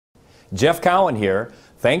Jeff Cowan here.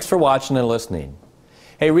 Thanks for watching and listening.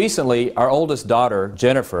 Hey, recently our oldest daughter,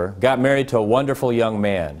 Jennifer, got married to a wonderful young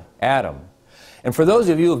man, Adam. And for those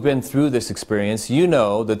of you who have been through this experience, you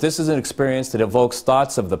know that this is an experience that evokes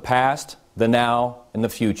thoughts of the past, the now, and the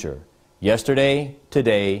future. Yesterday,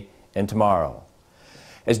 today, and tomorrow.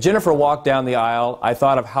 As Jennifer walked down the aisle, I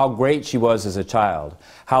thought of how great she was as a child,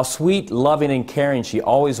 how sweet, loving, and caring she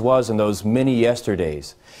always was in those many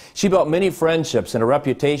yesterdays. She built many friendships and a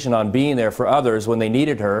reputation on being there for others when they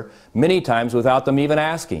needed her, many times without them even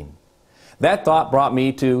asking. That thought brought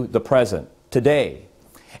me to the present, today.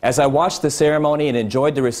 As I watched the ceremony and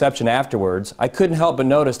enjoyed the reception afterwards, I couldn't help but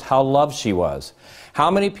notice how loved she was,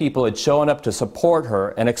 how many people had shown up to support her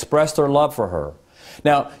and express their love for her.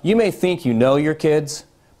 Now, you may think you know your kids,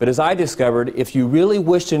 but as I discovered, if you really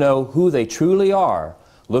wish to know who they truly are,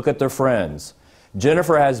 look at their friends.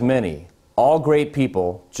 Jennifer has many, all great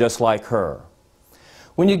people just like her.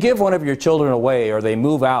 When you give one of your children away or they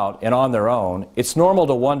move out and on their own, it's normal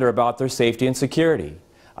to wonder about their safety and security.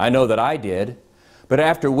 I know that I did. But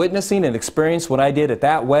after witnessing and experiencing what I did at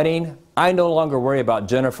that wedding, I no longer worry about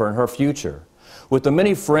Jennifer and her future. With the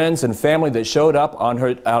many friends and family that showed up on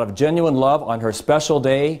her out of genuine love on her special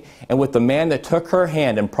day, and with the man that took her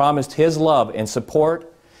hand and promised his love and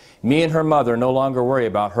support, me and her mother no longer worry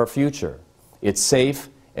about her future. It's safe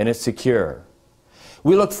and it's secure.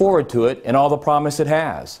 We look forward to it and all the promise it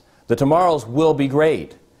has. The tomorrows will be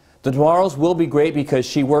great. The tomorrows will be great because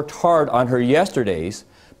she worked hard on her yesterdays,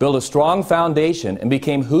 built a strong foundation, and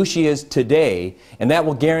became who she is today, and that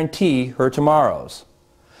will guarantee her tomorrows.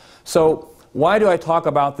 So, why do I talk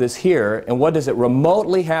about this here, and what does it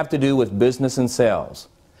remotely have to do with business and sales?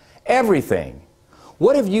 Everything.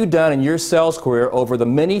 What have you done in your sales career over the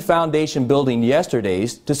many foundation building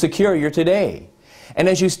yesterdays to secure your today? And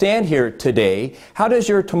as you stand here today, how does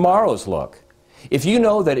your tomorrows look? If you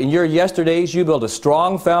know that in your yesterdays you build a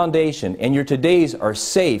strong foundation and your todays are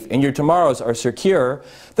safe and your tomorrows are secure,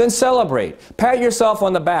 then celebrate. Pat yourself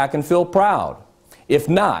on the back and feel proud. If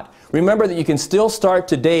not, remember that you can still start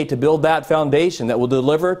today to build that foundation that will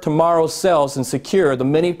deliver tomorrow's sales and secure the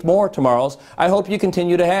many more tomorrows I hope you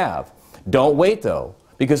continue to have. Don't wait though,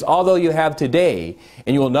 because although you have today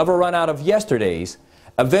and you will never run out of yesterdays,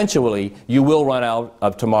 eventually you will run out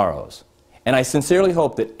of tomorrows. And I sincerely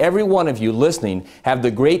hope that every one of you listening have the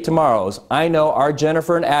great tomorrows I know our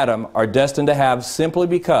Jennifer and Adam are destined to have, simply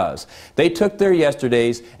because they took their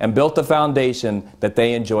yesterdays and built the foundation that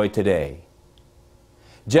they enjoy today.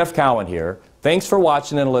 Jeff Cowan here. Thanks for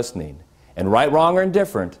watching and listening. And right, wrong, or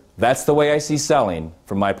indifferent, that's the way I see selling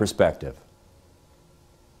from my perspective.